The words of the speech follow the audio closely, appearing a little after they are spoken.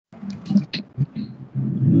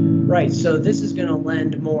Right, so this is going to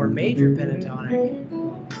lend more major pentatonic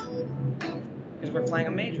because we're playing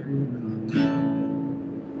a major.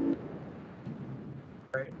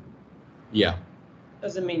 Right? Yeah.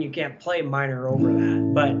 Doesn't mean you can't play minor over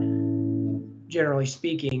that, but generally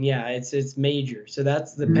speaking, yeah, it's major. So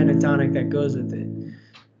that's the pentatonic that goes with it.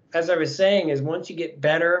 As I was saying, is once you get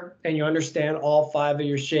better and you understand all 5 of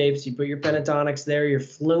your shapes, you put your pentatonics there, you're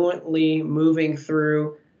fluently moving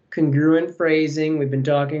through congruent phrasing. We've been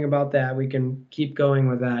talking about that. We can keep going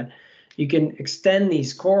with that. You can extend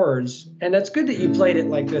these chords, and that's good that you played it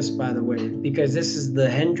like this, by the way, because this is the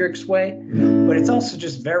Hendrix way, but it's also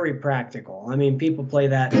just very practical. I mean, people play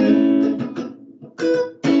that.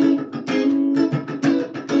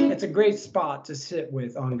 It's a great spot to sit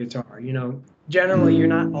with on guitar. You know, generally you're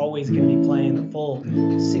not always going to be playing the full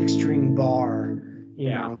 6-string bar, you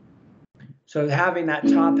know. So having that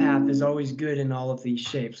top half is always good in all of these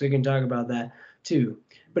shapes. We can talk about that too.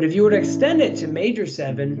 But if you were to extend it to major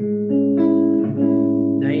 7,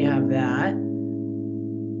 now you have that,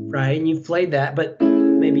 right? And you've played that, but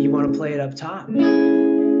maybe you want to play it up top.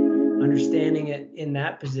 Understanding it in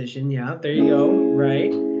that position, yeah, there you go,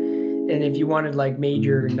 right? And if you wanted like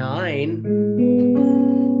major 9,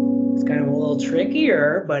 it's kind of a little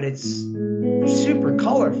trickier, but it's super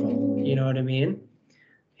colorful, you know what I mean?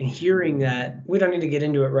 And hearing that, we don't need to get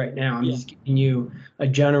into it right now. I'm just giving you a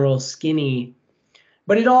general skinny,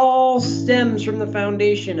 but it all stems from the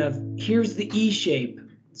foundation of here's the E shape.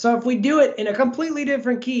 So if we do it in a completely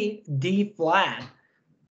different key, D flat,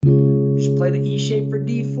 just play the E shape for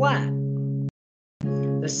D flat.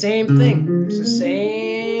 The same thing. It's the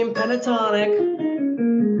same pentatonic.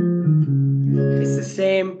 It's the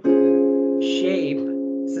same shape.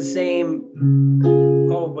 It's the same.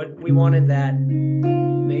 Oh, but we wanted that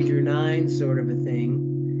major 9 sort of a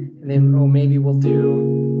thing. And then, oh, maybe we'll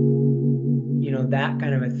do, you know, that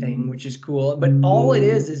kind of a thing, which is cool. But all it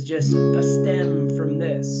is just a stem from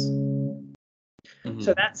this.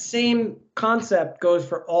 So that same concept goes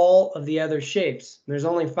for all of the other shapes. There's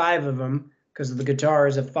only 5 of them because the guitar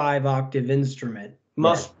is a 5-octave instrument.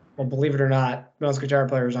 Well, believe it or not, most guitar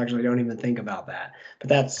players actually don't even think about that. But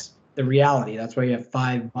that's the reality. That's why you have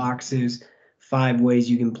 5 boxes, 5 ways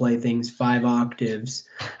you can play things, 5 octaves.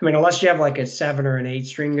 I mean, unless you have like a 7 or an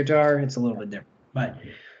 8-string guitar, it's a little bit different. But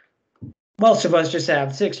most of us just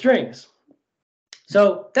have 6 strings.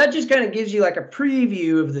 So that just kind of gives you like a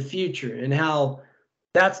preview of the future and how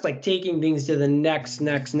that's like taking things to the next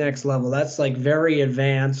level. That's like very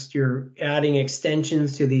advanced. You're adding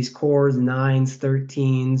extensions to these chords, 9s,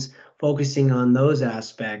 13s, focusing on those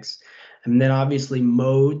aspects. And then obviously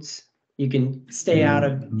modes. You can get out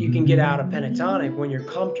of pentatonic when you're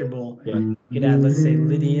comfortable. You could add, let's say,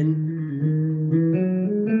 Lydian.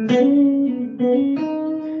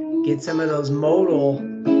 Get some of those modal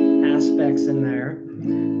aspects in there,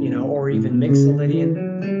 you know, or even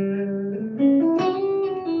Mixolydian.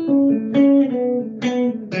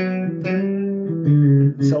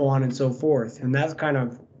 So on and so forth. And that's kind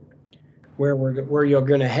of where you're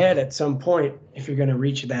going to head at some point if you're going to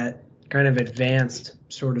reach that kind of advanced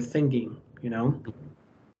sort of thinking, you know.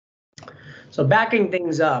 So backing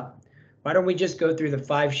things up, why don't we just go through the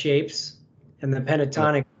 5 shapes and the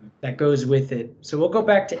pentatonic that goes with it. So we'll go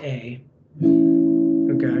back to A.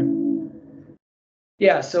 Okay.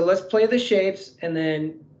 Yeah, so let's play the shapes, and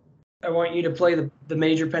then I want you to play the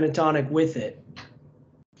major pentatonic with it.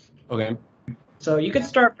 Okay. So you could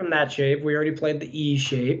start from that shape. We already played the E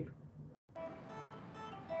shape.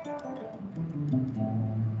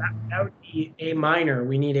 That would be A minor.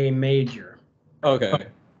 We need A major. Okay.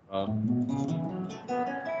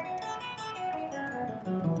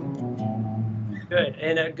 Good.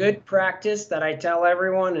 And a good practice that I tell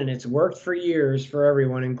everyone, and it's worked for years for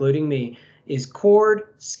everyone, including me, is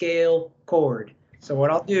chord, scale, chord. So what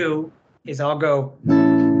I'll do is I'll go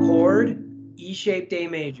chord, E-shaped A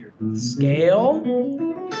major, scale,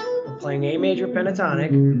 we're playing A major pentatonic,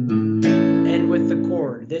 and with the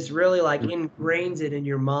chord. This really like ingrains it in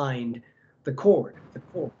your mind, the chord.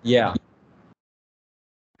 Yeah.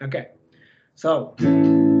 Okay. So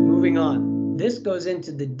moving on. This goes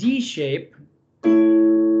into the D shape,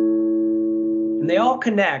 and they all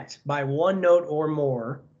connect by 1 note or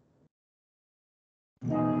more.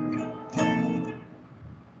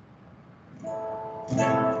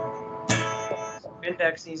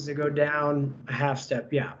 Index needs to go down a half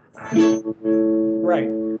step, yeah. Right.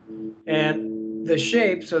 And the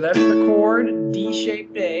shape, so that's the chord,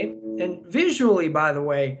 D-shaped A. And visually, by the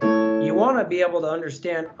way, you want to be able to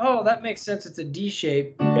understand, oh, that makes sense, it's a D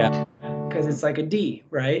shape. Yeah. Because it's like a D,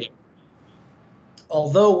 right?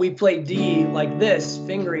 although we play D like this,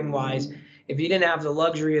 fingering wise, if you didn't have the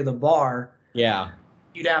luxury of the bar, Yeah.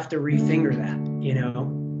 you'd have to refinger that, you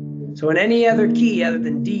know? So in any other key other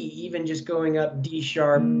than D, even just going up D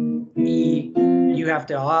sharp, E, you have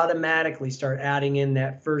to automatically start adding in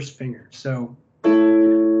that first finger. So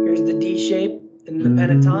here's the D shape and the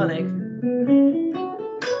pentatonic.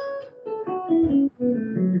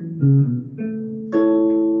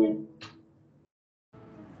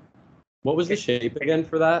 What was the shape again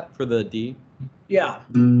for that? For the D? Yeah.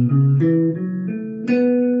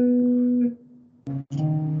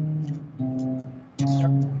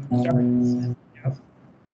 Start.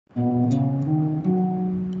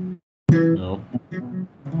 No.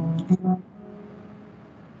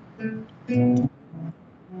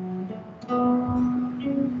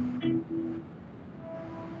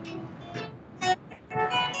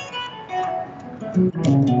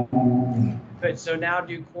 Good. So now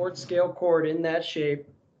do chord, scale, chord in that shape.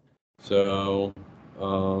 So,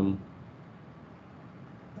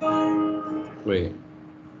 wait.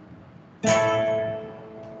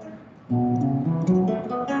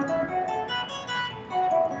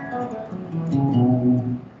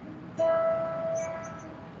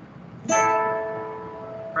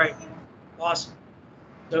 Right. Awesome.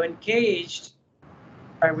 So in caged,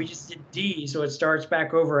 all right, we just did D, so it starts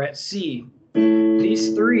back over at C.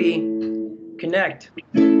 These three connect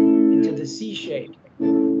into the C shape.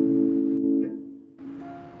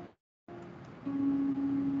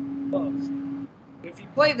 Close. If you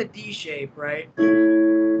play the D shape, right?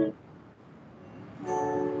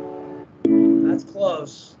 That's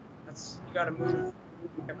close. That's, you got to move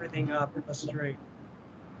everything up a string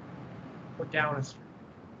or down a string.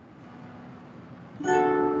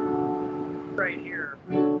 Right here,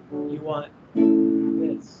 you want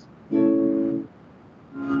this.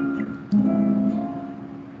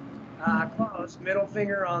 Close. Middle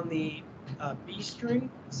finger on the B string,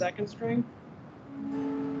 second string,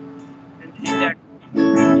 and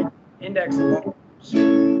index lowers.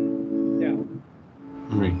 Yeah.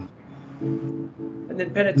 And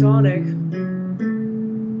then pentatonic.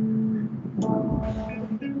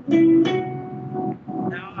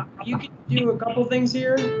 Now you can do a couple things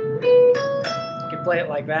here. You can play it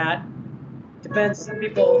like that. Depends. Some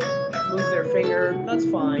people move their finger. That's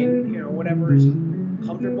fine. You know, whatever is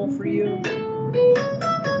comfortable for you.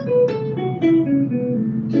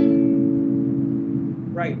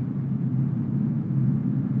 Right.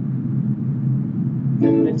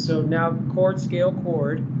 And so now chord, scale,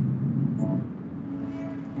 chord.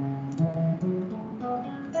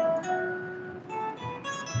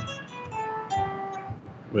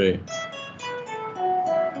 Wait.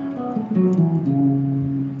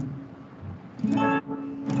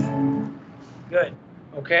 Good.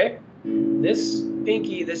 Okay. This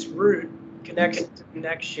pinky, this root, connects to the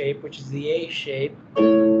next shape, which is the A shape.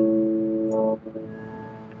 And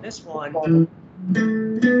this one.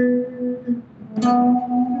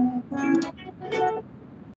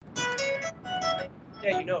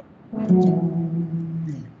 Yeah, you know.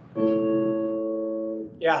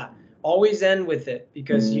 Yeah, always end with it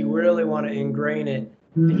because you really want to ingrain it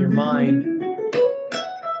in your mind.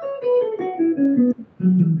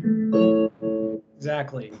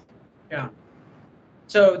 Exactly. Yeah.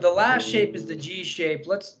 So the last shape is the G shape.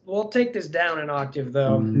 We'll take this down an octave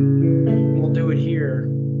though. We'll do it here.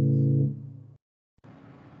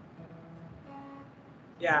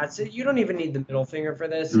 Yeah, so you don't even need the middle finger for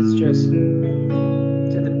this. It's just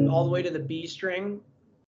all the way to the B string.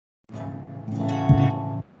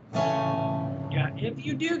 Yeah, if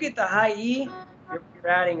you do get the high E, you're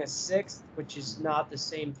adding a sixth, which is not the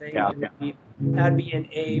same thing. Yeah. That'd be an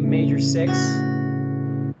A major six.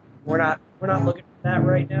 We're not looking for that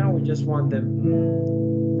right now. We just want the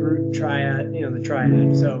root triad, you know, the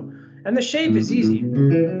triad. So, and the shape is easy.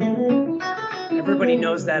 Everybody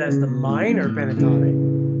knows that as the minor pentatonic.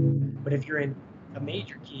 But if you're in a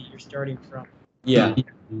major key, you're starting from. Yeah.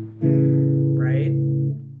 Right?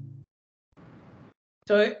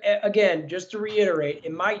 So again, just to reiterate,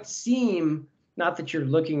 it might seem, not that you're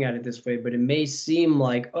looking at it this way, but it may seem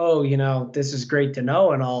like, oh, you know, this is great to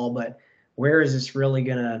know and all, but where is this really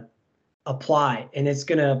going to apply? And it's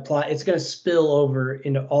going to spill over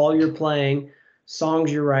into all your playing,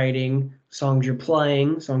 songs you're writing, songs you're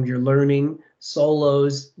playing, songs you're learning,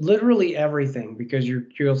 solos, literally everything, because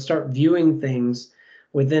you'll start viewing things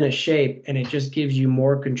within a shape and it just gives you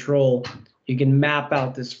more control. You can map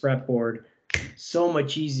out this fretboard so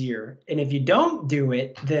much easier. And if you don't do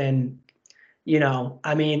it, then, you know,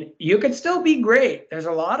 I mean, you could still be great. There's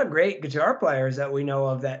a lot of great guitar players that we know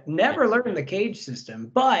of that never learned the cage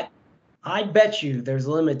system, but I bet you there's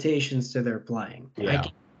limitations to their playing. I Yeah.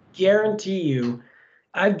 can guarantee you,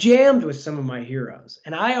 I've jammed with some of my heroes,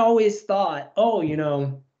 and I always thought, oh,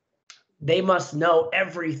 they must know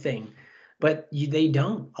everything, but they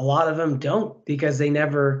don't. A lot of them don't because they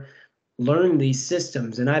never learn these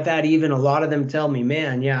systems. And I've had even a lot of them tell me,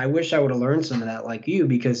 man, yeah, I wish I would have learned some of that like you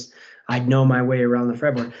because I'd know my way around the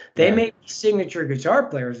fretboard. They Yeah. may be signature guitar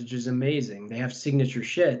players, which is amazing. They have signature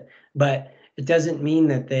shit, but it doesn't mean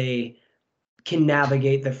that they can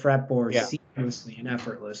navigate the fretboard Yeah. seamlessly and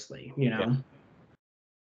effortlessly, Yeah.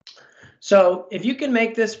 So if you can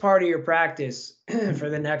make this part of your practice for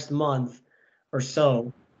the next month or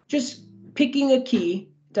so, just picking a key,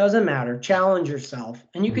 doesn't matter, challenge yourself.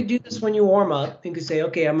 And you could do this when you warm up. You could say,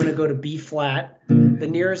 okay, I'm going to go to B flat, the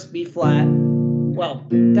nearest B flat. Well,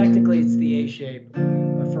 technically it's the A shape,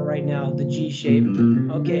 but for right now, the G shape.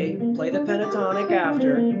 Okay, play the pentatonic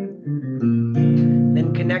after,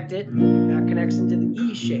 then connect it. That connects into the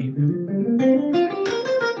E shape.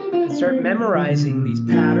 And start memorizing these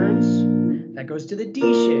patterns. That goes to the D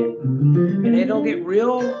shape. And it'll get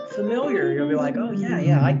real familiar. You'll be like, oh,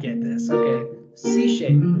 yeah, I get this. Okay, C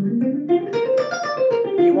shape.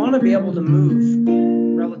 You want to be able to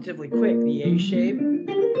move relatively quick, the A shape.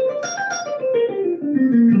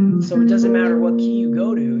 So it doesn't matter what key you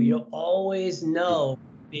go to, you'll always know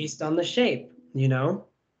based on the shape,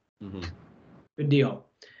 Mm-hmm. Good deal.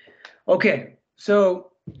 Okay,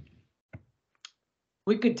 so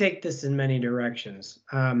we could take this in many directions.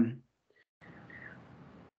 I'm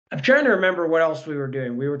trying to remember what else we were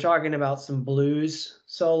doing. We were talking about some blues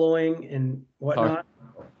soloing and whatnot.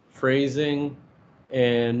 Phrasing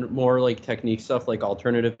and more like technique stuff like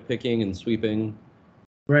alternative picking and sweeping.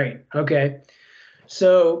 Right. Okay.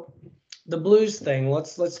 So the blues thing,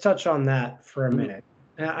 let's touch on that for a minute.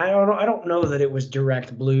 I don't know that it was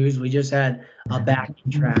direct blues. We just had a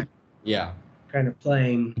backing track. Yeah. Kind of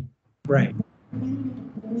playing. Right.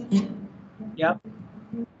 Yep.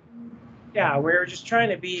 Yeah, we were just trying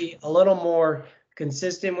to be a little more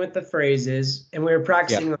consistent with the phrases, and we were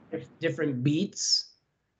practicing different beats,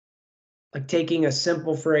 like taking a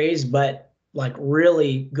simple phrase, but like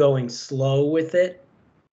really going slow with it,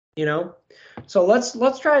 So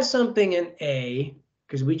let's try something in A,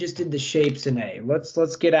 because we just did the shapes in A.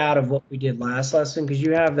 Let's get out of what we did last lesson, because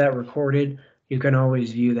you have that recorded. You can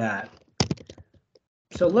always view that.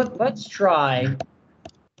 So let's try.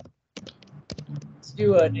 Let's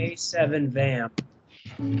do an A7 vamp.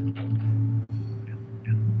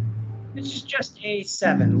 It's just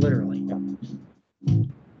A7, literally.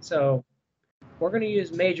 So we're going to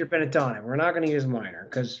use major pentatonic. We're not going to use minor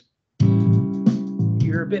because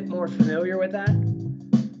you're a bit more familiar with that.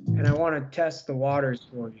 And I want to test the waters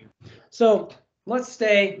for you. So let's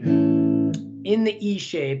stay in the E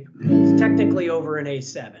shape. It's technically over an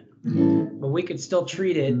A7, but we could still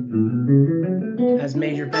treat it as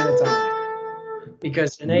major pentatonic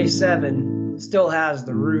because an A7 still has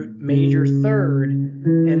the root major third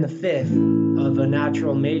and the fifth of a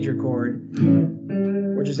natural major chord.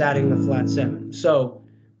 We're just adding the flat 7. So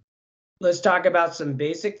let's talk about some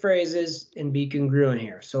basic phrases and be congruent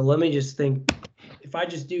here. So let me just think, if I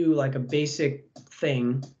just do like a basic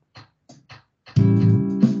thing.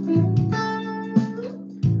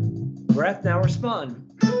 Breath, now respond.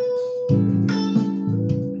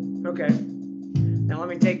 Okay. Now let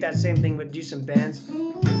me take that same thing, but do some bends.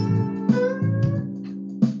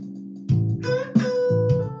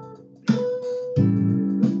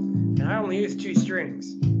 And I only use 2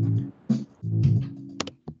 strings.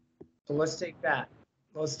 So let's take that.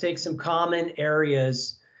 Let's take some common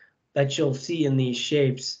areas that you'll see in these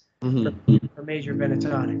shapes for major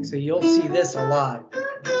pentatonic. So you'll see this a lot.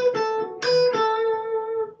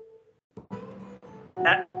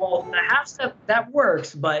 The half step, that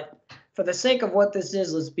works, but for the sake of what this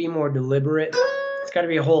is, let's be more deliberate. It's got to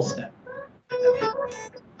be a whole step.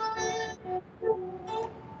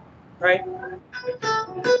 Right?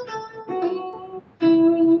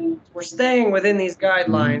 We're staying within these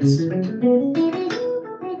guidelines.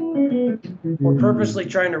 We're purposely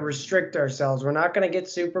trying to restrict ourselves. We're not going to get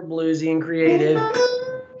super bluesy and creative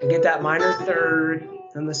and get that minor third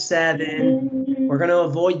and the 7. We're going to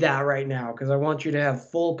avoid that right now because I want you to have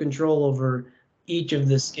full control over each of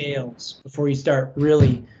the scales before you start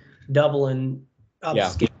really doubling up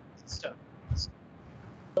scales and stuff. So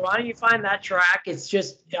why don't you find that track?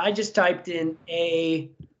 I just typed in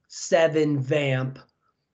A7 vamp,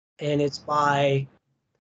 and it's by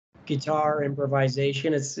Guitar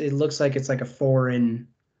Improvisation. It looks like it's like a foreign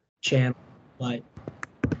channel, but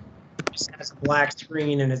it just has a black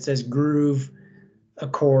screen and it says groove, a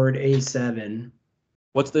chord, A7.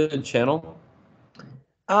 What's the channel?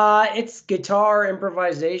 It's guitar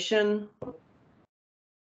improvisation.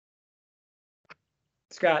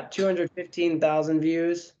 It's got 215,000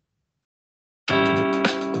 views.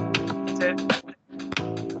 That's it.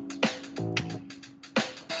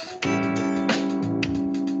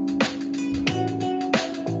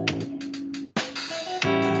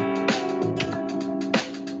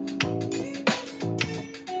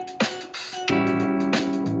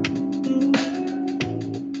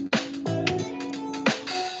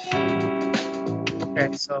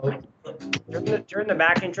 Okay, so turn the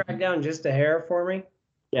backing track down just a hair for me.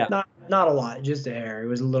 Yeah. Not a lot, just a hair. It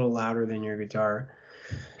was a little louder than your guitar.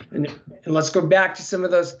 And let's go back to some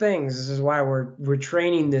of those things. This is why we're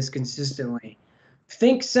training this consistently.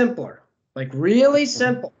 Think simpler, like really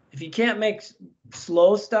simple. If you can't make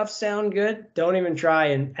slow stuff sound good, don't even try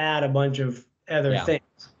and add a bunch of other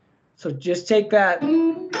things. So just take that.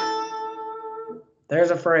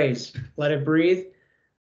 There's a phrase. Let it breathe.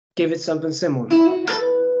 Give it something similar.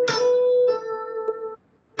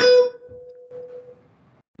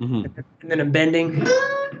 Mm-hmm. And then a bending.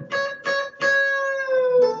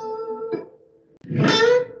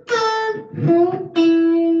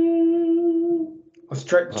 Let's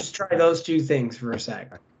just try those two things for a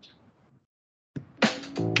sec.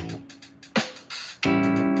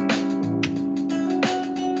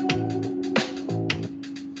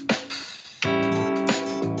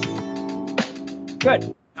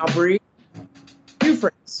 Good. Now breathe. New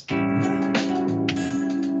phrase.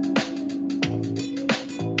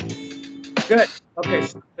 Good. Okay,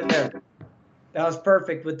 stop it there. That was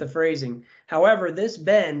perfect with the phrasing. However, this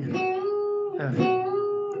bend,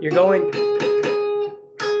 you're going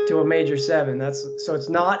to a major 7. So it's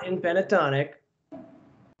not in pentatonic.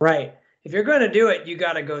 Right. If you're going to do it, you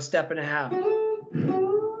got to go step and a half,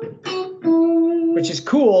 which is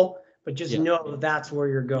cool, but just know that's where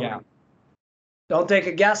you're going. Yeah. Don't take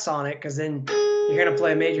a guess on it, because then you're going to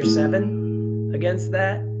play a major 7 against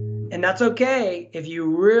that. And that's okay if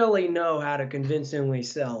you really know how to convincingly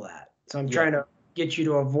sell that. So I'm trying to get you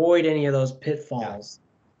to avoid any of those pitfalls. Yeah.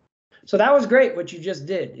 So that was great what you just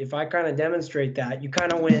did. If I kind of demonstrate that, you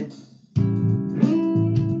kind of went, and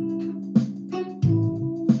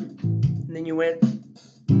then you went,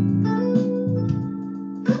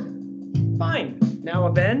 fine. Now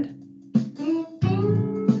a bend.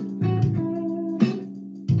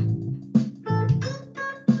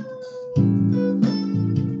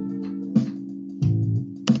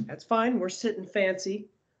 That's fine. We're sitting fancy.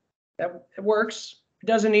 That works. It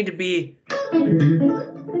doesn't need to be.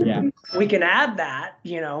 Yeah. We can add that,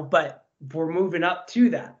 but we're moving up to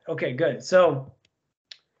that. Okay, good. So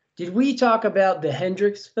did we talk about the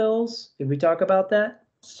Hendrix fills? Did we talk about that?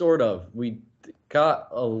 Sort of. We got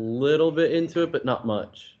a little bit into it, but not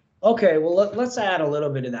much. Okay, well, let's add a little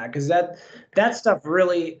bit of that, because that stuff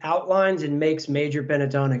really outlines and makes major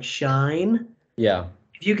pentatonic shine. Yeah.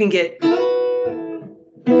 If you can get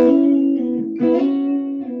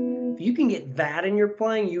that in your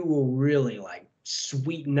playing, you will really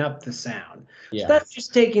sweeten up the sound. Yeah. So that's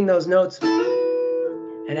just taking those notes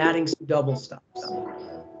and adding some double stops.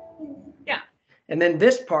 Yeah. And then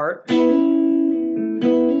this part.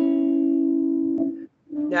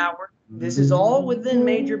 Now this is all within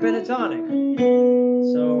major pentatonic.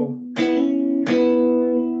 So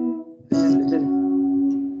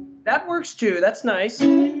that works too. That's nice.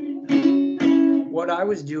 What I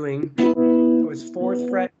was doing was 4th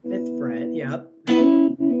fret, 5th fret. Yep.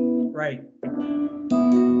 Right.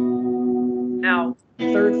 Now,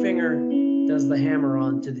 3rd finger does the hammer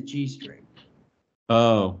on to the G string.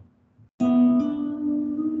 Oh.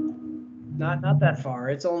 Not that far.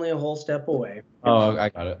 It's only a whole step away. Oh, I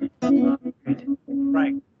got it.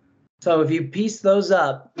 Right. So if you piece those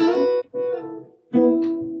up.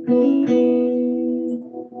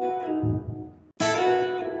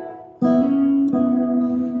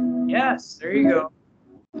 Yes, there you go.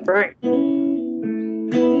 Right.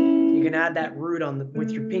 You can add that root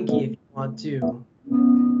with your pinky if you want to.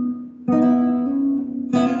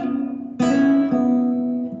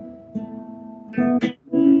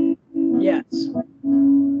 Yes.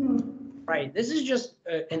 Right. This is just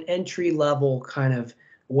an entry level kind of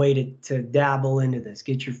way to dabble into this.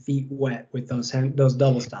 Get your feet wet with those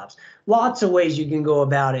double stops. Lots of ways you can go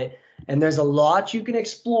about it, and there's a lot you can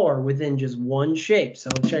explore within just one shape. So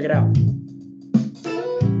check it out.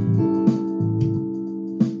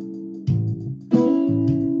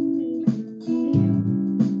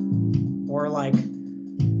 Or like.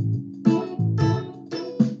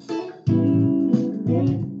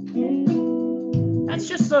 That's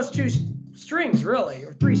just those 2 strings, really,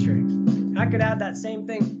 or 3 strings. I could add that same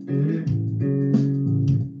thing.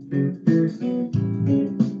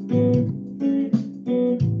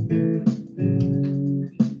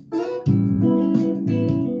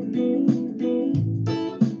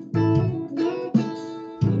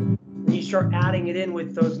 start adding it in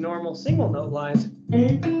with those normal single note lines.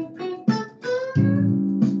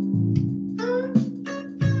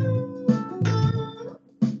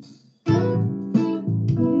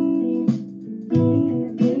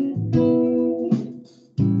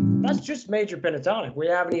 That's just major pentatonic. We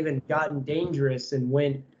haven't even gotten dangerous and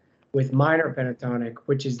went with minor pentatonic,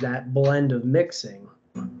 which is that blend of mixing.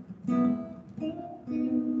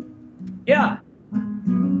 Yeah.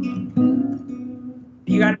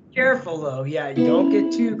 You got to be careful, though. Yeah, you don't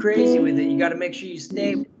get too crazy with it. You got to make sure you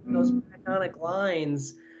stay within those pentatonic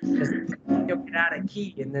lines, because you'll get out of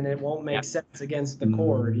key, and then it won't make sense against the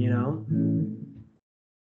chord, you know?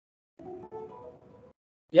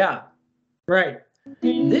 Yeah, right.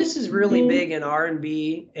 This is really big in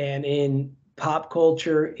R&B and in pop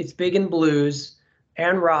culture. It's big in blues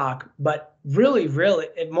and rock, but really, really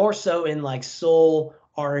more so in like soul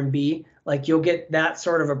R&B. Like you'll get that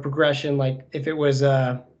sort of a progression. Like if it was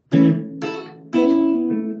I'm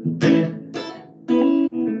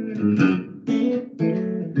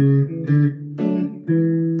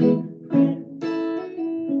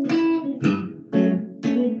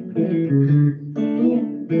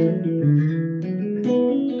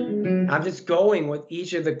just going with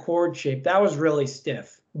each of the chord shape. That was really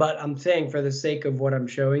stiff, but I'm saying for the sake of what I'm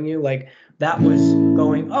showing you, like that was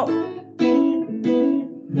going, oh.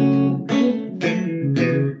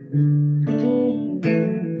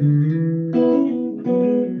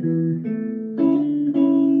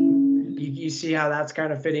 You see how that's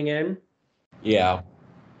kind of fitting in? Yeah.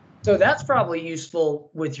 So that's probably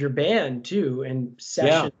useful with your band too and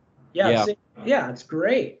session. Yeah. Yeah, it's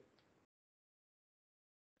great.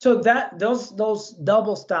 So that those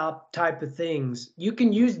double stop type of things, you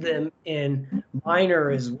can use them in minor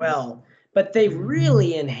as well, but they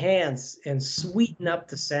really enhance and sweeten up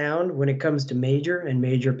the sound when it comes to major and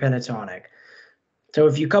major pentatonic. So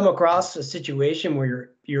if you come across a situation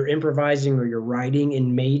where you're improvising or you're writing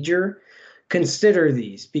in major, consider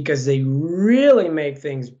these because they really make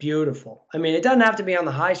things beautiful. I mean, it doesn't have to be on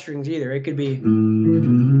the high strings either. It could be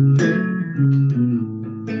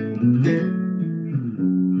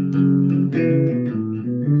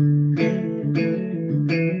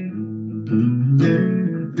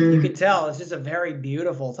you can tell it's just a very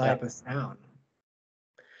beautiful type of sound.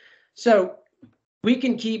 So we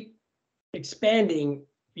can keep expanding,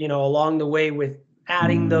 you know, along the way with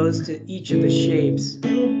adding those to each of the shapes,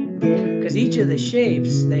 because each of the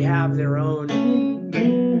shapes, they have their own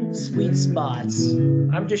sweet spots.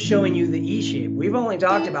 I'm just showing you the E shape. We've only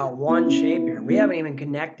talked about one shape here. We haven't even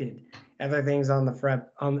connected other things on the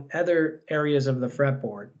fret, on other areas of the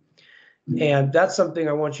fretboard. And that's something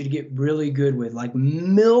I want you to get really good with, like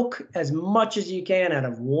milk as much as you can out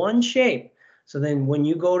of one shape. So then when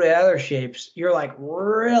you go to other shapes, you're like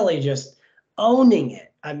really just owning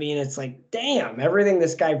it. I mean, it's like, damn, everything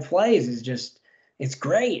this guy plays is just, it's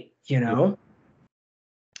great, you know?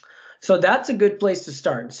 So that's a good place to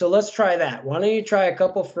start. So let's try that. Why don't you try a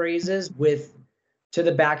couple phrases to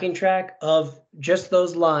the backing track of just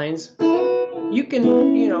those lines. You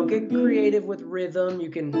can, you know, get creative with rhythm. You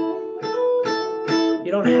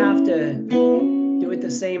don't have to do it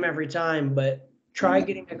the same every time, but try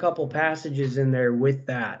getting a couple passages in there with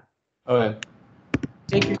that. Okay.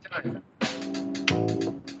 Take your time.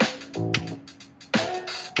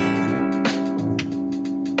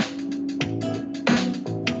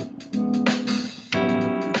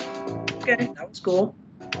 Okay, that was cool.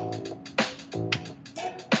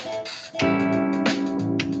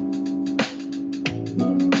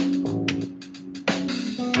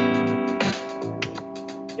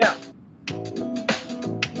 Yeah.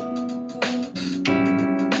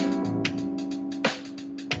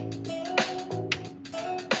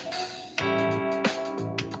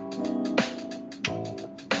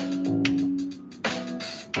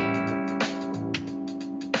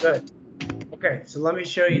 Good. Okay, so let me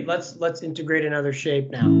show you. Let's integrate another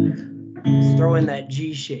shape now. Let's throw in that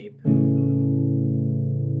G shape.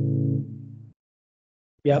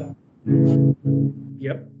 Yep.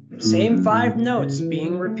 Yep. Same 5 notes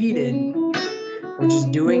being repeated. We're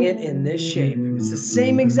just doing it in this shape. It's the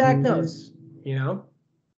same exact notes, you know?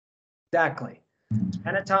 Exactly. It's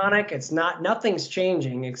pentatonic. It's not, nothing's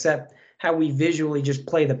changing except how we visually just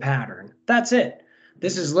play the pattern. That's it.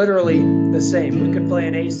 This is literally the same. We could play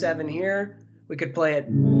an A7 here. We could play it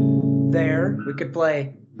there. We could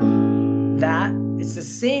play that. It's the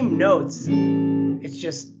same notes. It's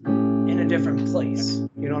just in a different place.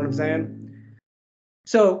 You know what I'm saying?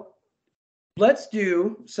 So let's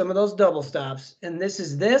do some of those double stops. And this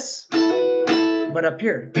is this, but up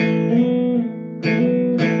here.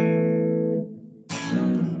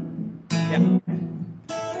 Yeah.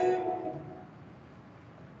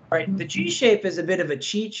 Right, the G shape is a bit of a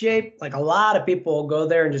cheat shape. Like a lot of people will go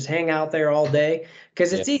there and just hang out there all day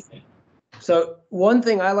because it's easy. So one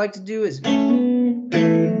thing I like to do is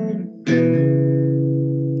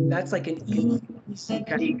that's like an easy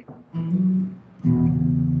kind of,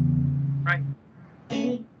 right.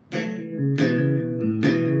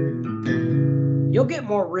 You'll get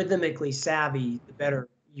more rhythmically savvy the better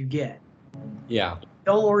you get. Yeah.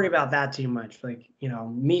 Don't worry about that too much. Like, you know,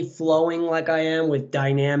 me flowing like I am with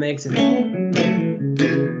dynamics and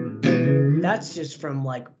that's just from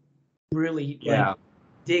like really like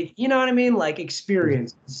dig, you know what I mean? Like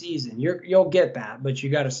experience season. You'll get that, but you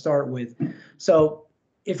got to start with. So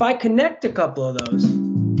if I connect a couple of those,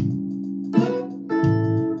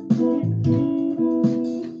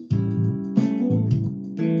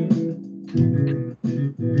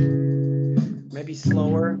 maybe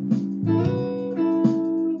slower.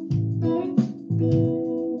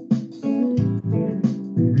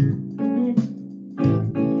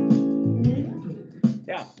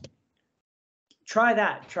 Yeah. Try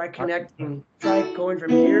that. Try connecting. Try going from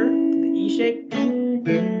here to the E shape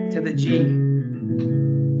to the G.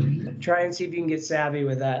 Try and see if you can get savvy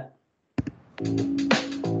with that.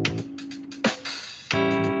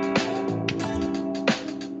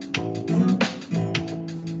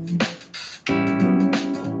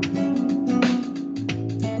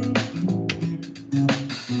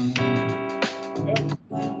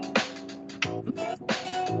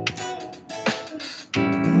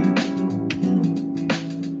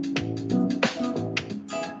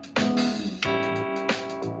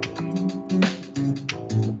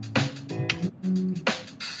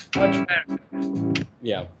 Much better.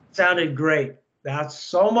 Yeah. Sounded great. That's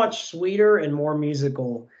so much sweeter and more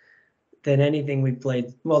musical than anything we've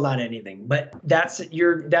played. Well, not anything, but that's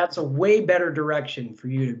a way better direction for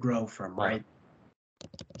you to grow from, right?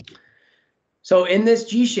 So in this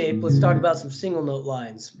G shape, let's talk about some single note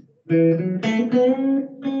lines, which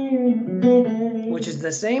is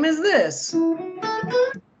the same as this,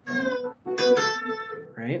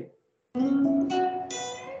 right?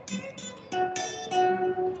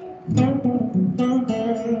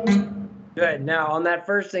 Good. Now on that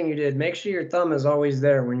first thing you did, make sure your thumb is always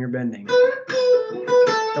there when you're bending.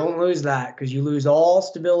 Don't lose that because you lose all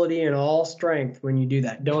stability and all strength when you do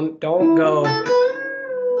that. Don't do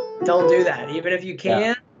that. Even if you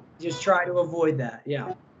can, just try to avoid that.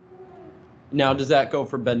 Yeah. Now, does that go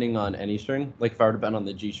for bending on any string? Like if I were to bend on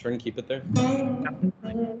the G string, keep it there?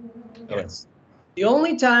 Yes. The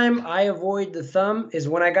only time I avoid the thumb is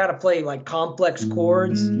when I got to play like complex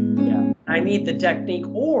chords. Yeah. I need the technique,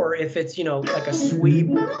 or if it's, you know, like a sweep,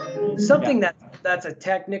 something that's a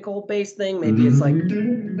technical based thing. Maybe it's like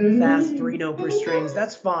fast 3-note per strings.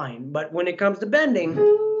 That's fine. But when it comes to bending,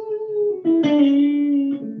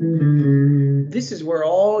 this is where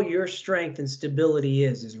all your strength and stability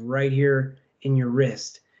is right here in your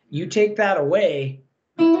wrist. You take that away,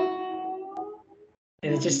 and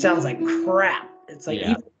it just sounds like crap. It's like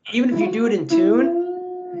even if you do it in tune,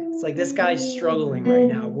 it's like this guy's struggling right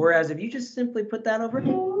now. Whereas if you just simply put that over,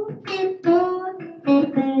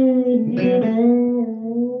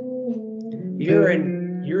 you're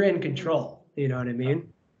in control. You know what I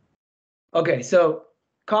mean? Okay, so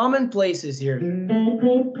common places here in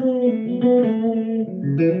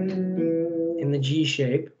the G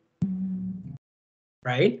shape,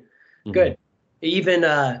 right? Mm-hmm. Good. Even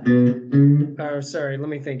sorry, let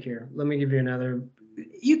me think here. Let me give you another.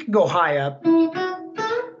 You can go high up. And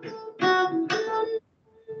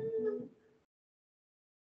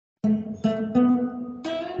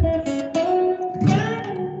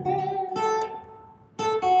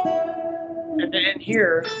then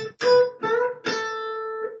here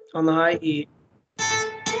on the high E.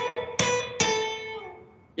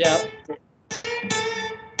 Yeah.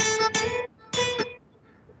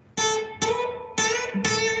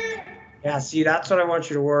 Yeah, see, that's what I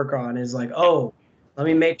want you to work on is like, oh, let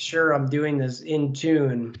me make sure I'm doing this in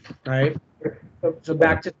tune, right? So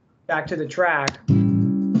back to the track.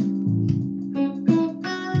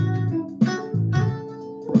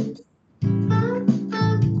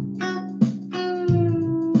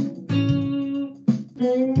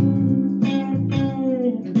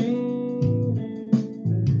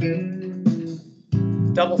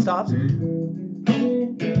 Double stops.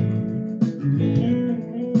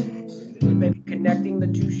 Maybe connecting the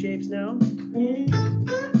two shapes now.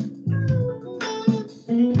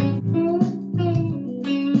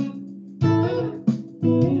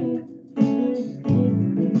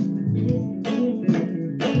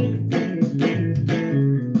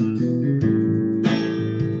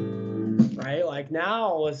 Right, like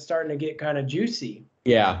now it's starting to get kind of juicy.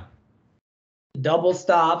 Yeah. double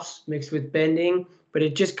stops mixed with bending, but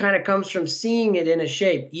it just kind of comes from seeing it in a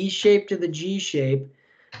shape, E shape to the G shape,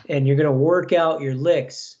 and you're going to work out your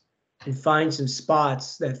licks and find some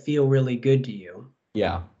spots that feel really good to you.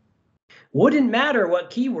 Yeah. Wouldn't matter what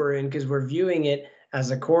key we're in because we're viewing it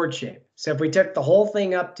as a chord shape. So if we took the whole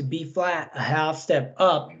thing up to B flat, a half step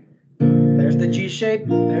up, there's the G shape,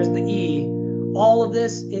 there's the E. All of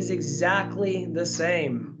this is exactly the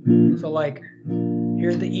same. So like,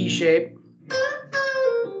 here's the E shape.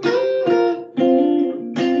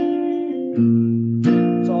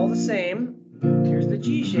 It's all the same. Here's the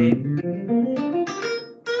G shape.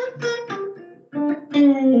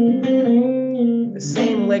 The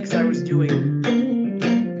same licks I was doing.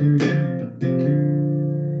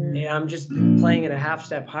 And I'm just playing it a half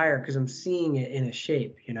step higher because I'm seeing it in a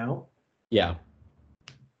shape, you know? Yeah.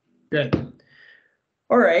 Good.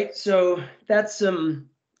 All right, so that's some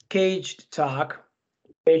caged talk,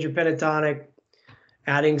 major pentatonic,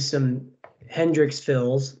 adding some Hendrix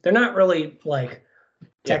fills. They're not really like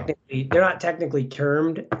technically, they're not technically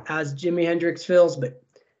termed as Jimi Hendrix fills, but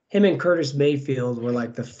him and Curtis Mayfield were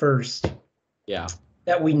like the first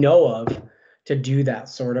that we know of to do that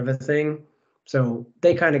sort of a thing. So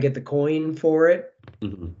they kind of get the coin for it.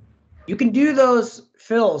 Mm-hmm. You can do those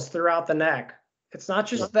fills throughout the neck. It's not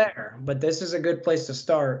just there, but this is a good place to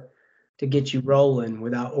start to get you rolling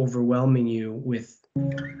without overwhelming you with.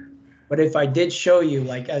 But if I did show you,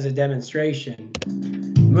 like as a demonstration,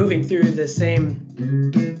 moving through the same.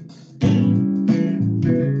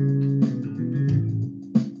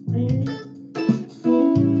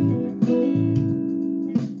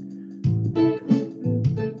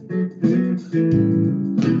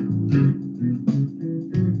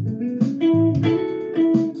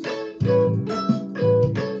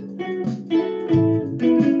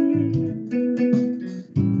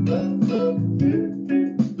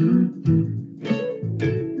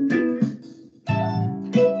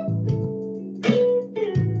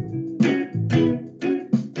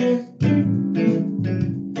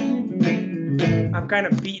 I'm kind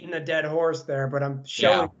of beating a dead horse there, but I'm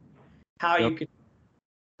showing how you could,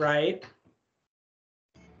 right?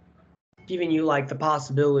 Giving you like the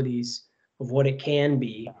possibilities of what it can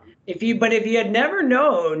be. If you had never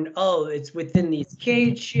known, oh, it's within these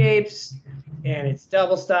cage shapes and it's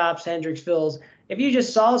double stops, Hendrix fills. If you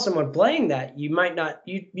just saw someone playing that, you might not,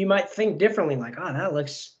 you might think differently, like, oh, that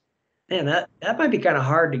looks, man, that might be kind of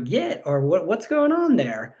hard to get, or what's going on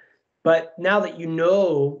there. But now that you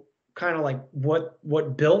know kind of like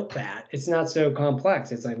what built that, it's not so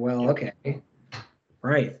complex. It's like, well, okay,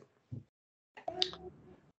 right.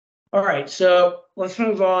 All right, so let's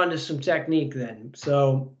move on to some technique then.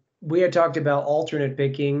 So we had talked about alternate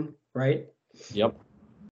picking, right? Yep.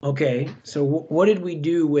 Okay, so what did we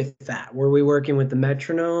do with that? Were we working with the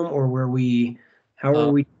metronome, or how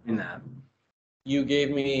were we doing that? You gave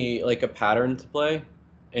me like a pattern to play,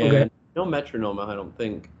 and no metronome, I don't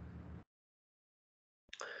think.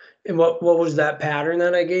 And what was that pattern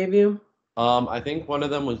that I gave you? I think one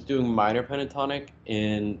of them was doing minor pentatonic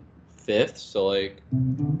in fifth, so like.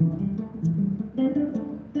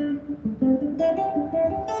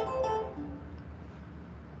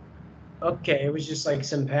 Okay, it was just like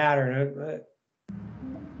some pattern.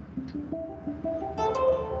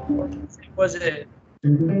 Was it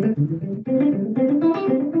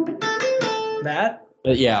that?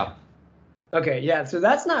 Yeah. Okay, yeah, so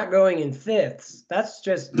that's not going in fifths. That's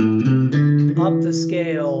just up the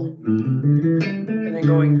scale and then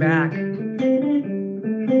going back.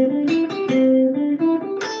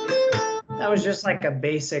 That was just like a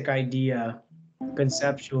basic idea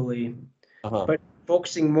conceptually, but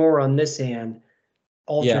focusing more on this hand,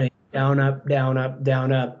 alternate down, up, down, up,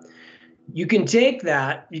 down, up. You can take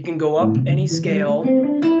that, you can go up any scale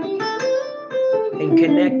and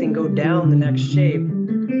connect and go down the next shape,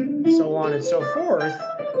 so on and so forth,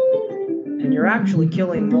 and you're actually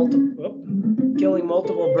killing multiple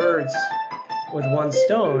birds with one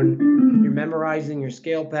stone. You're memorizing your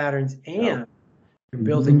scale patterns and you're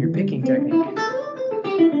building your picking technique.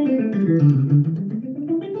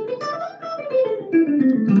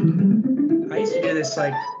 I used to do this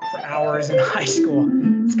like for hours in high school.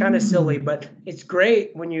 It's kind of silly, but it's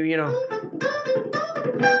great when you know,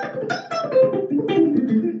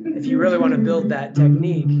 if you really want to build that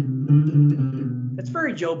technique. That's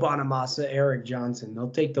very Joe Bonamassa, Eric Johnson. They'll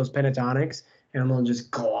take those pentatonics and they'll just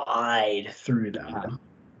glide through them.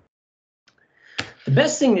 The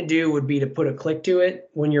best thing to do would be to put a click to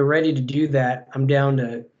it. When you're ready to do that, I'm down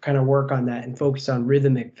to kind of work on that and focus on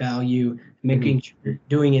rhythmic value, making sure you're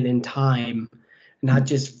doing it in time, not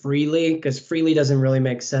just freely, because freely doesn't really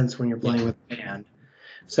make sense when you're playing with a band.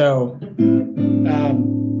 So,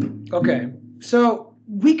 okay. So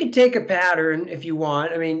we could take a pattern if you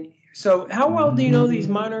want. I mean, so how well do you know these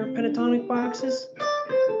minor pentatonic boxes?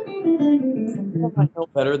 I know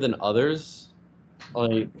better than others.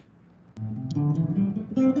 Like,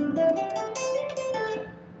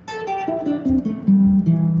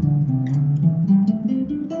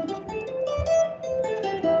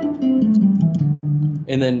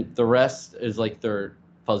 and then the rest is like they're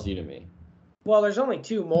fuzzy to me. Well, there's only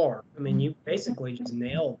two more. I mean, you basically just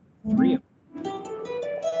nailed three of them.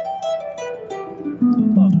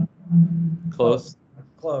 Close.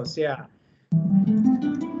 Close, yeah.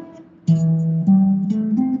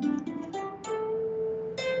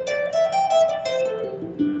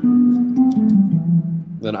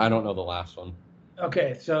 Then I don't know the last one.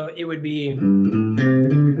 Okay, so it would be,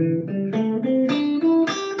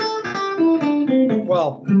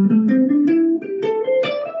 well,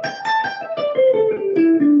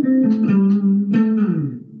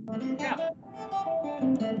 yeah.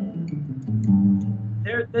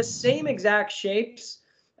 They're the same exact shapes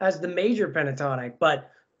as the major pentatonic,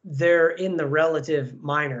 but they're in the relative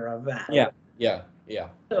minor of that. Yeah.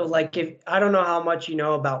 So like if I don't know how much you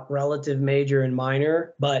know about relative major and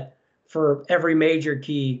minor, but for every major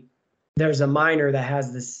key, there's a minor that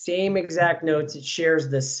has the same exact notes. It shares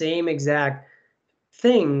the same exact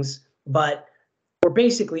things, but we're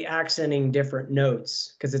basically accenting different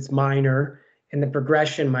notes because it's minor and the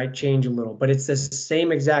progression might change a little, but it's the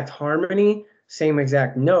same exact harmony, same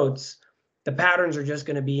exact notes. The patterns are just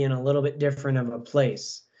going to be in a little bit different of a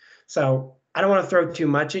place. So I don't want to throw too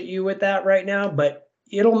much at you with that right now, but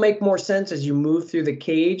it'll make more sense as you move through the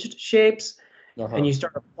caged shapes and you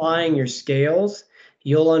start applying your scales.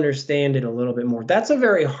 You'll understand it a little bit more. That's a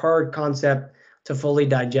very hard concept to fully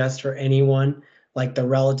digest for anyone, like the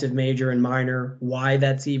relative major and minor, why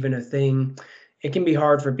that's even a thing. It can be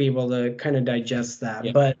hard for people to kind of digest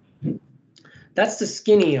that, but that's the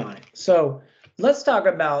skinny on it. So let's talk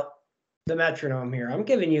about the metronome here. I'm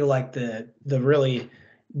giving you like the really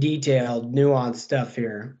detailed, nuanced stuff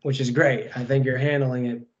here, which is great. I think you're handling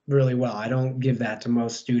it really well. I don't give that to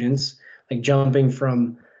most students, like jumping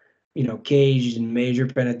from, you know, caged and major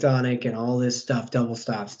pentatonic and all this stuff, double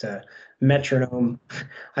stops to metronome.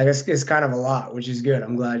 I guess it's kind of a lot, which is good.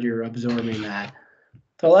 I'm glad you're absorbing that.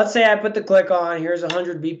 So let's say I put the click on, here's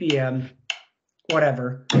 100 BPM,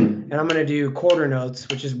 whatever. And I'm going to do quarter notes,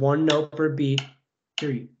 which is one note per beat,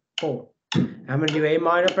 3, 4. I'm going to do A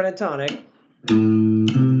minor pentatonic.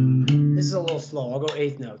 This is a little slow. I'll go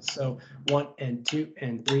eighth notes. So 1 and 2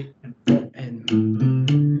 and 3 and 4 and I'm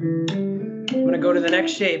going to go to the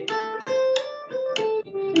next shape.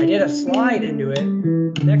 I did a slide into it.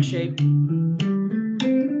 Next shape.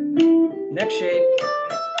 Next shape.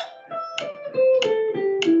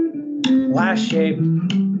 Last shape.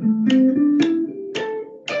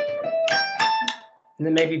 And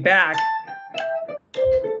then maybe back.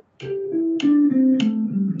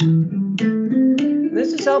 And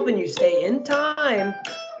this is helping you stay in time,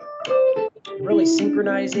 really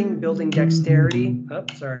synchronizing, building dexterity. Oh,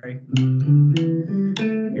 sorry.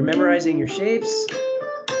 You're memorizing your shapes.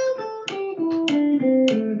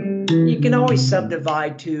 You can always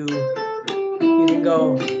subdivide too. You can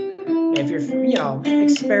go, if you're, you know,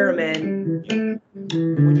 experiment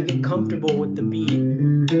when you get comfortable with the beat.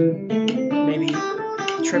 Maybe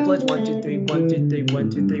triplets, 1, 2, 3, 1, 2, 3, 1,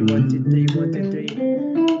 2, 3, 1, 2, 3, 1, 2,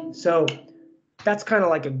 3. So that's kind of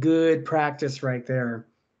like a good practice right there.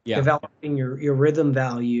 Yeah. Developing your rhythm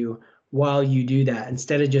value while you do that,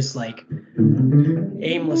 instead of just like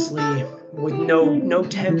aimlessly with no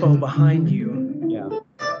tempo behind you. Yeah.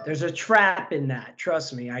 There's a trap in that.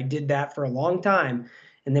 Trust me, I did that for a long time.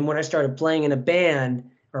 And then when I started playing in a band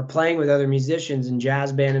or playing with other musicians in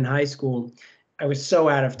jazz band in high school, I was so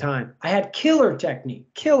out of time. I had killer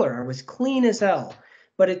technique, killer. I was clean as hell,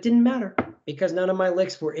 but it didn't matter because none of my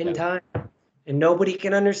licks were in time. And nobody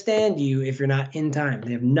can understand you if you're not in time.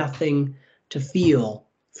 They have nothing to feel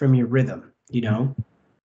from your rhythm, you know?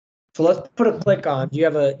 So let's put a click on. Do you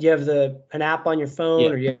have an app on your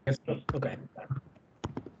phone or you have, okay.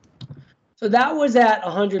 So that was at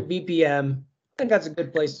 100 BPM. I think that's a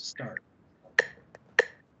good place to start.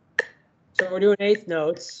 So we're doing eighth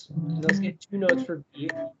notes. And let's get 2 notes per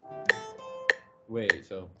beat. Wait,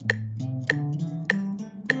 so.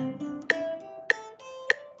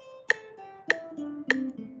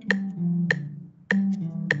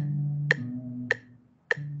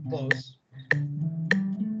 Close.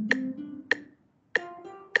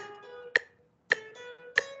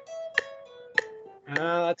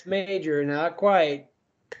 That's major, not quite.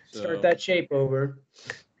 So, start that shape over.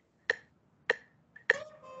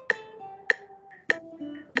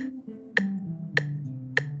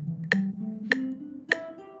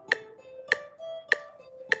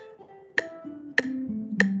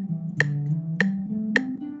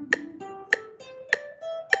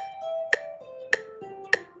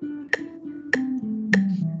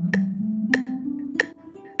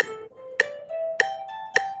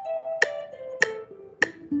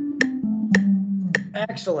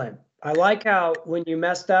 Excellent. I like how when you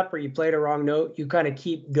messed up or you played a wrong note, you kind of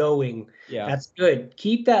keep going. Yeah. That's good.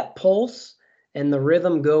 Keep that pulse and the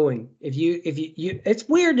rhythm going. If you it's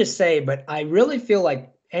weird to say, but I really feel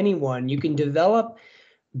like anyone, you can develop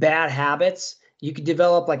bad habits. You could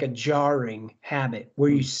develop like a jarring habit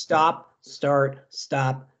where you stop, start,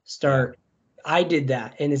 stop, start. I did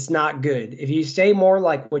that and it's not good. If you stay more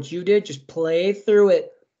like what you did, just play through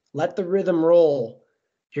it, let the rhythm roll.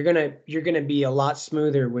 You're gonna be a lot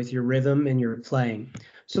smoother with your rhythm and your playing.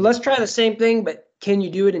 So let's try the same thing, but can you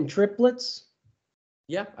do it in triplets?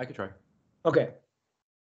 Yeah, I could try. Okay.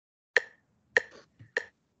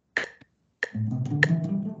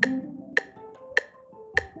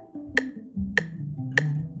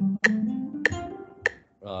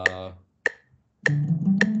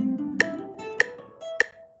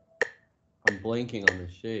 I'm blanking on the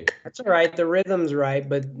shape. That's all right. The rhythm's right,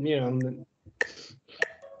 but you know.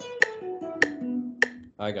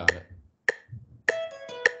 I got it.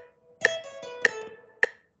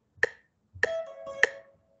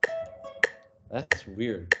 That's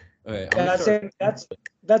weird. Okay, I'm gonna start.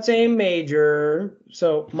 That's A major.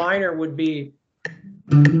 So minor would be.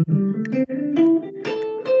 Okay.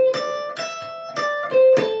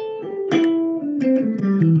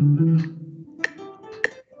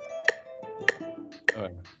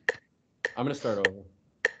 I'm gonna start over.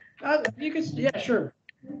 You could, yeah, sure.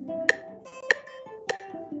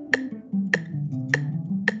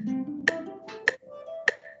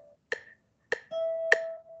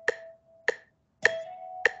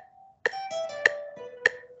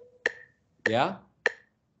 Yeah?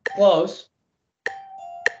 Close.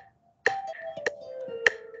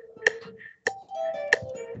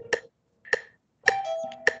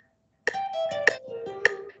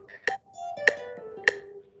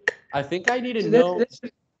 I think I need to So know.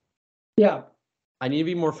 yeah, I need to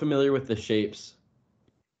be more familiar with the shapes.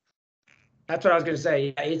 that's what I was going to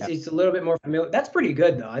say. Yeah, it's a little bit more familiar. That's pretty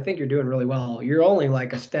good though. I think you're doing really well. You're only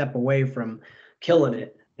like a step away from killing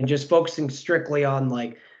it and just focusing strictly on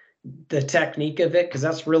like the technique of it, because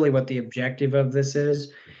that's really what the objective of this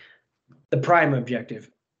is. The prime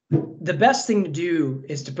objective. The best thing to do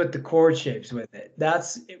is to put the chord shapes with it.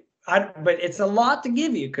 But it's a lot to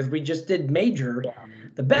give you because we just did major.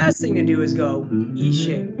 The best thing to do is go E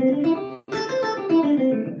shape.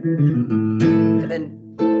 And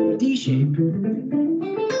then D shape.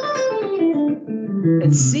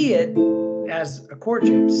 And see it as a chord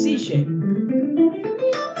shape, C shape.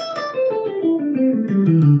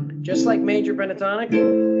 Just like major pentatonic,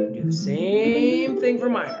 do the same thing for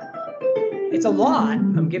minor. It's a lot.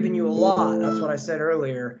 I'm giving you a lot. That's what I said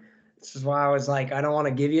earlier. This is why I was like, I don't want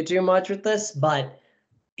to give you too much with this, but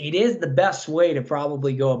it is the best way to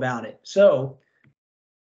probably go about it. So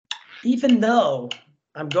even though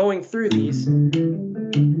I'm going through these,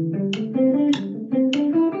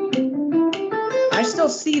 I still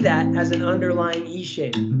see that as an underlying E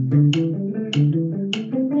shape.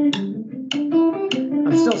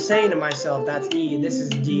 I'm still saying to myself, that's E, this is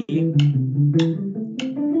D.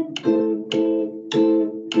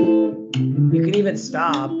 You can even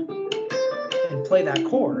stop and play that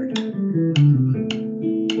chord.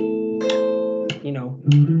 You know,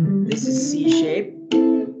 this is C shape.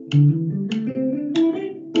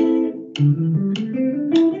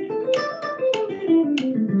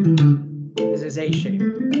 This is A shape.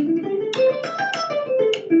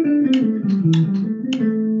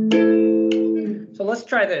 So let's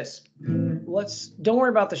try this. Don't worry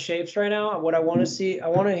about the shapes right now. What I want to see, I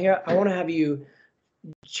want to have you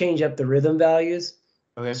change up the rhythm values.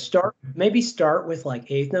 Okay. Maybe start with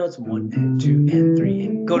like eighth notes, 1 and 2 and 3,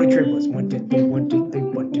 and go to triplets, 1 2 3 1 2 3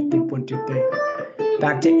 1 2 3 1 2 3.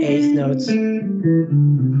 Back to eighth notes,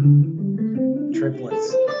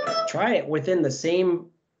 triplets. Try it within the same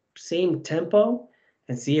tempo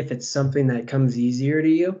and see if it's something that comes easier to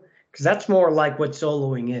you, because that's more like what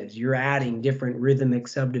soloing is. You're adding different rhythmic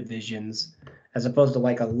subdivisions as opposed to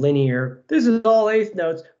like a linear, this is all eighth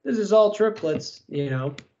notes, this is all triplets, you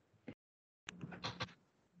know.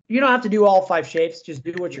 You don't have to do all 5 shapes, just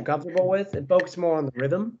do what you're comfortable with and focus more on the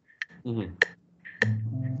rhythm. Mm-hmm.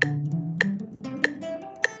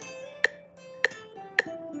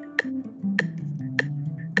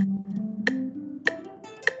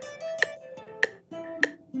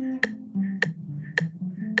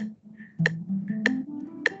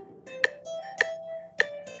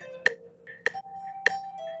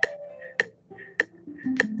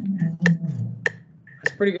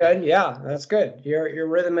 That's pretty good. Yeah, that's good. You're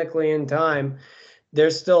rhythmically in time.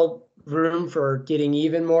 There's still room for getting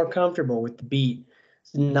even more comfortable with the beat,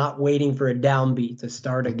 not waiting for a downbeat to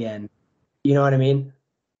start again. You know what I mean?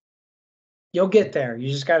 You'll get there. You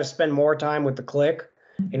just got to spend more time with the click.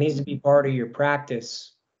 It needs to be part of your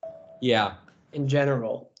practice. Yeah. In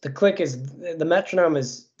general, the metronome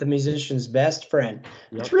is the musician's best friend.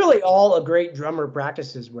 Yep. It's really all a great drummer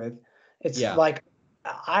practices with. It's like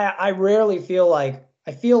I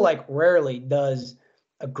feel like rarely does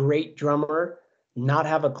a great drummer not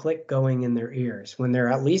have a click going in their ears when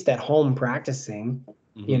they're at least at home practicing.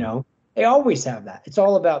 You know, they always have that. It's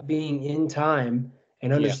all about being in time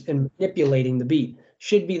and and manipulating the beat.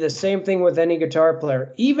 Should be the same thing with any guitar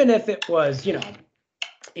player, even if it was, you know,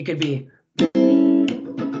 it could be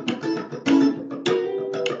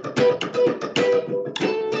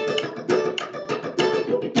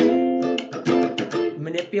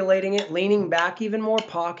manipulating it, leaning back even more,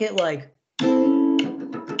 pocket, like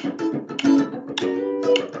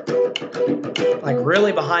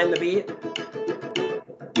really behind the beat.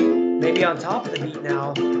 Maybe on top of the beat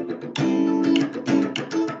now.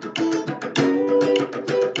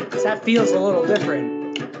 So that feels a little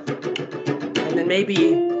different. And then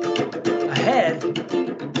maybe ahead.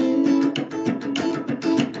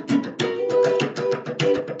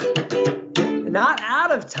 Not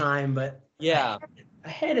out of time, but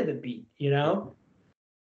ahead of the beat, you know?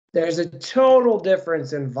 There's a total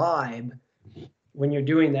difference in vibe when you're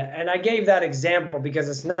doing that. And I gave that example because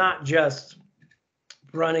it's not just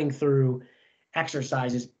running through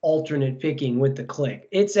exercises, alternate picking with the click.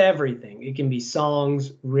 It's everything. It can be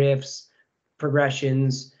songs, riffs,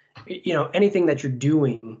 progressions, you know, anything that you're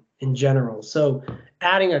doing in general. So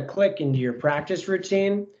adding a click into your practice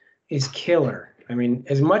routine is killer. I mean,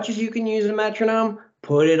 as much as you can use a metronome,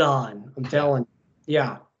 put it on. I'm telling you.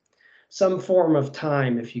 Yeah. Some form of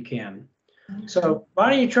time if you can. So why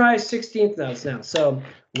don't you try 16th notes now? So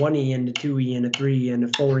 1E into 2E into 3E into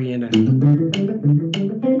 4E into.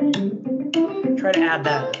 Try to add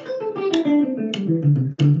that.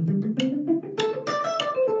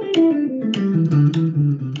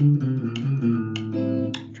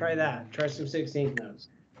 Try that. Try some 16th notes.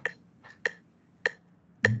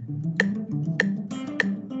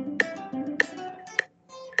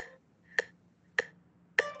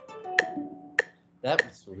 That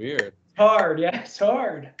was weird. It's hard, yeah, it's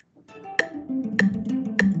hard.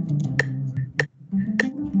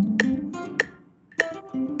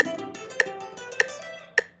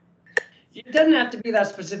 It doesn't have to be that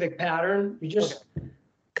specific pattern. You're just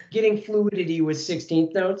getting fluidity with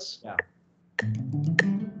 16th notes. Yeah.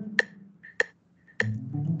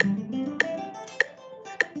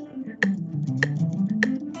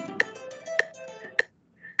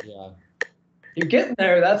 Yeah. You're getting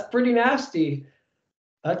there. That's pretty nasty.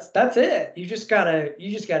 That's it. You just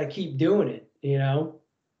gotta keep doing it, you know?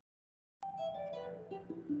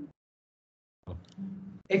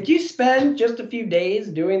 If you spend just a few days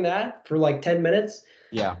doing that for like 10 minutes,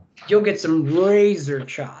 you'll get some razor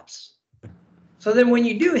chops. So then when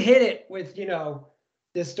you do hit it with, you know,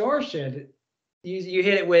 distortion, you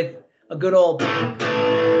hit it with a good old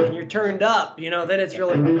and you're turned up, you know, then it's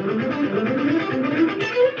really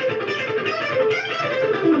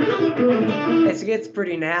it gets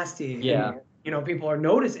pretty nasty. Yeah. You know, people are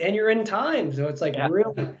noticing and you're in time. So it's like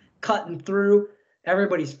really cutting through.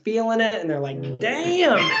 Everybody's feeling it and they're like,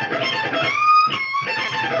 damn.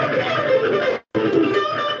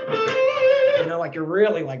 You know, like you're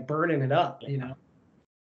really like burning it up, you know.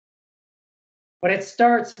 But it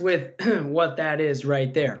starts with what that is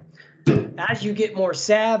right there. As you get more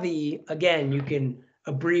savvy, again, you can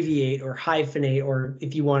abbreviate or hyphenate, or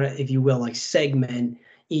if you want to, if you will, like segment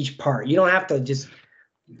each part. You don't have to just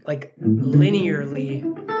like linearly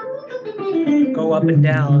go up and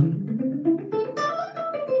down.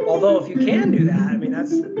 Although if you can do that, I mean,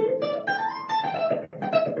 that's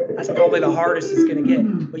probably the hardest it's going to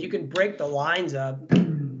get. But you can break the lines up.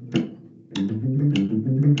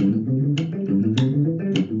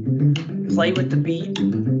 Play with the beat.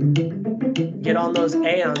 Get on those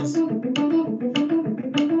ands.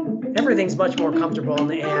 Everything's much more comfortable on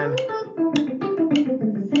the and.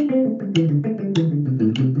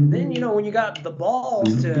 Then, you know, when you got the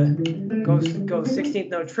balls to go 16th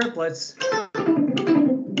note triplets,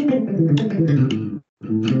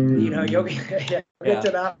 you know, you'll get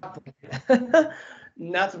to that point.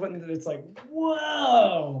 And that's when it's like,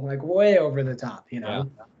 whoa, like way over the top, you know?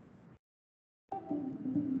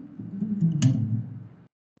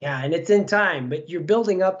 Yeah, and it's in time, but you're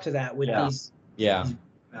building up to that with these values.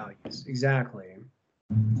 Exactly.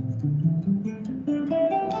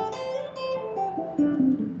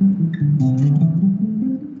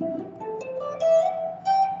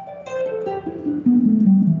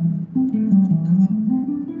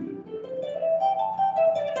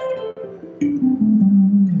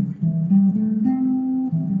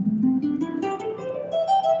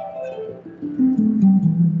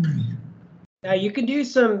 Now you could do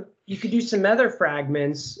some other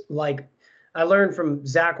fragments, like I learned from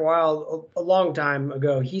Zach Wild a long time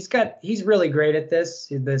ago. He's really great at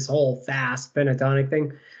this whole fast pentatonic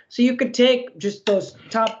thing. So you could take just those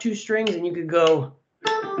top two strings and you could go.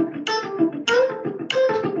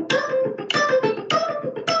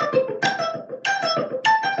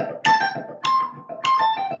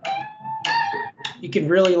 You could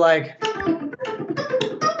really like.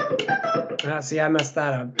 See, I messed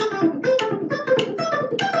that up.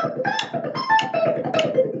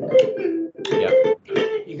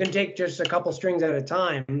 You can take just a couple strings at a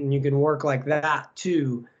time and you can work like that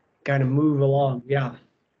to kind of move along. Yeah.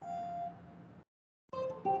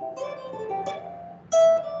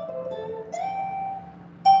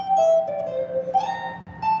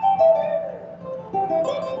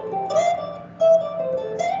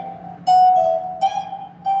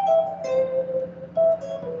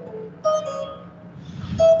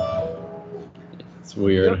 It's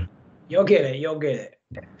weird. You'll get it. You'll get it.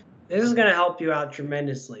 This is going to help you out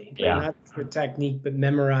tremendously. Yeah. Not just for technique, but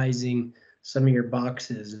memorizing some of your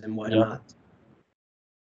boxes and whatnot. Yeah.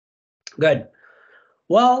 Good.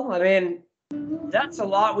 Well, I mean, that's a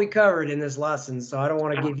lot we covered in this lesson, so I don't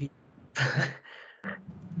want to give you